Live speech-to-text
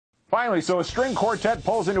Finally, so a string quartet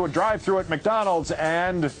pulls into a drive-thru at McDonald's,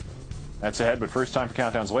 and that's ahead. But first, time for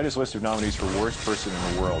Countdown's latest list of nominees for worst person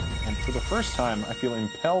in the world. And for the first time, I feel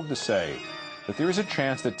impelled to say that there is a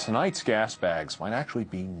chance that tonight's gas bags might actually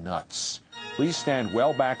be nuts. Please stand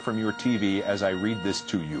well back from your TV as I read this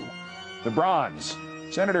to you. The bronze.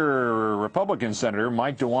 Republican Senator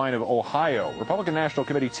Mike DeWine of Ohio. Republican National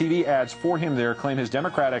Committee TV ads for him there claim his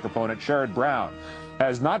Democratic opponent, Sherrod Brown,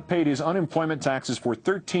 has not paid his unemployment taxes for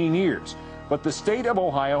 13 years. But the state of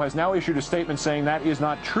Ohio has now issued a statement saying that is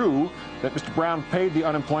not true, that Mr. Brown paid the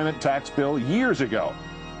unemployment tax bill years ago.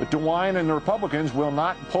 But DeWine and the Republicans will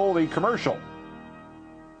not pull the commercial.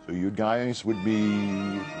 So you guys would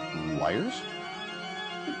be liars?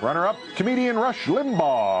 Runner-up, comedian Rush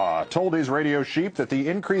Limbaugh told his radio sheep that the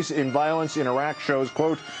increase in violence in Iraq shows,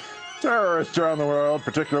 quote, terrorists around the world,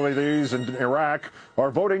 particularly these in Iraq, are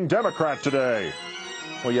voting Democrat today.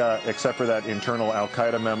 Well, yeah, except for that internal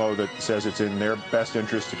al-Qaeda memo that says it's in their best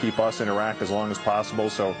interest to keep us in Iraq as long as possible,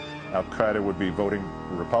 so al-Qaeda would be voting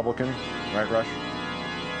Republican, right, Rush?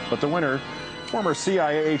 But the winner, former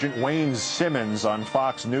CIA agent Wayne Simmons on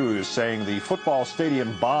Fox News, saying the football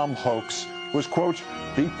stadium bomb hoax was, quote,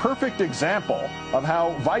 the perfect example of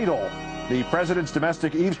how vital the president's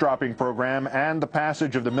domestic eavesdropping program and the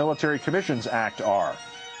passage of the Military Commissions Act are.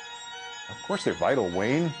 Of course they're vital,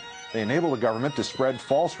 Wayne. They enable the government to spread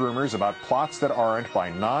false rumors about plots that aren't by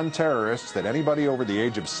non-terrorists that anybody over the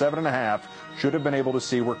age of 7.5 should have been able to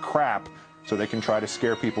see were crap, so they can try to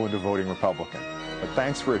scare people into voting Republican. But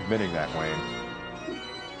thanks for admitting that, Wayne.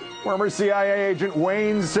 Former CIA agent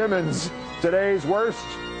Wayne Simmons, today's worst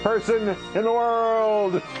person in the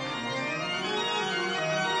world.